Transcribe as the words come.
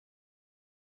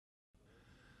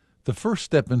The first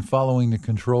step in following the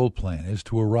control plan is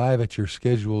to arrive at your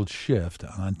scheduled shift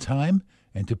on time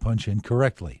and to punch in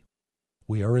correctly.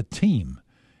 We are a team,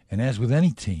 and as with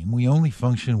any team, we only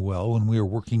function well when we are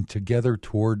working together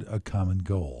toward a common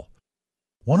goal.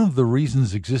 One of the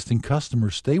reasons existing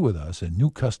customers stay with us and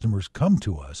new customers come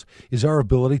to us is our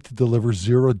ability to deliver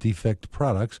zero-defect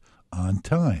products on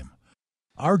time.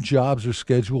 Our jobs are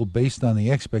scheduled based on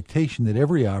the expectation that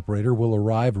every operator will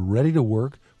arrive ready to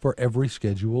work for every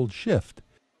scheduled shift.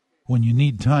 When you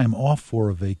need time off for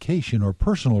a vacation or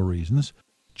personal reasons,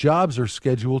 jobs are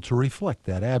scheduled to reflect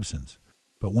that absence.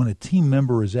 But when a team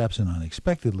member is absent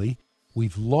unexpectedly,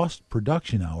 we've lost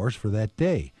production hours for that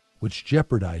day, which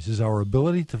jeopardizes our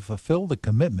ability to fulfill the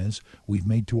commitments we've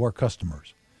made to our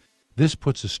customers. This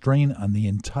puts a strain on the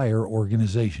entire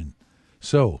organization.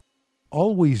 So,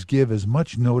 always give as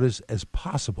much notice as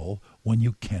possible when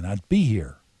you cannot be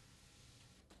here.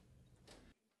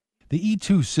 The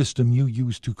E2 system you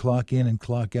use to clock in and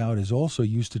clock out is also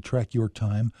used to track your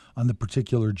time on the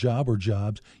particular job or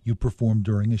jobs you perform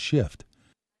during a shift.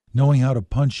 Knowing how to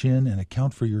punch in and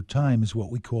account for your time is what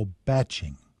we call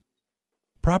batching.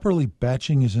 Properly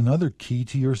batching is another key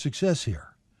to your success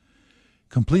here.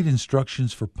 Complete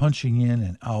instructions for punching in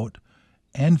and out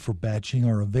and for batching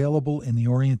are available in the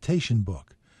orientation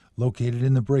book, located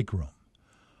in the break room,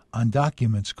 on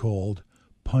documents called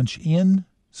Punch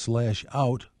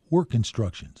In/Out Work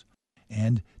Instructions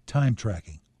and Time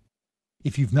Tracking.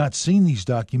 If you've not seen these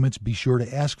documents, be sure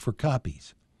to ask for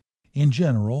copies. In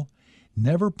general,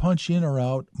 never punch in or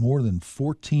out more than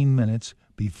 14 minutes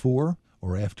before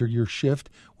or after your shift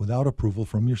without approval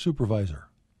from your supervisor.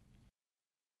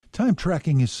 Time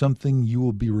tracking is something you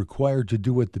will be required to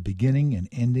do at the beginning and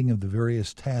ending of the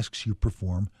various tasks you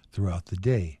perform throughout the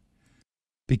day.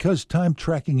 Because time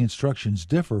tracking instructions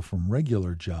differ from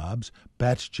regular jobs,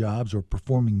 batch jobs, or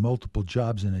performing multiple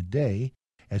jobs in a day,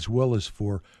 as well as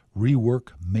for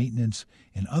rework, maintenance,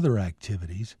 and other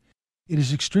activities, it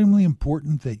is extremely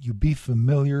important that you be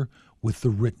familiar with the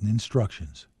written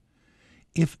instructions.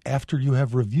 If after you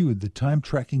have reviewed the time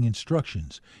tracking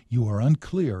instructions, you are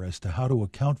unclear as to how to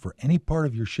account for any part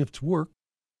of your shift's work,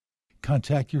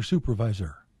 contact your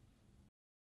supervisor.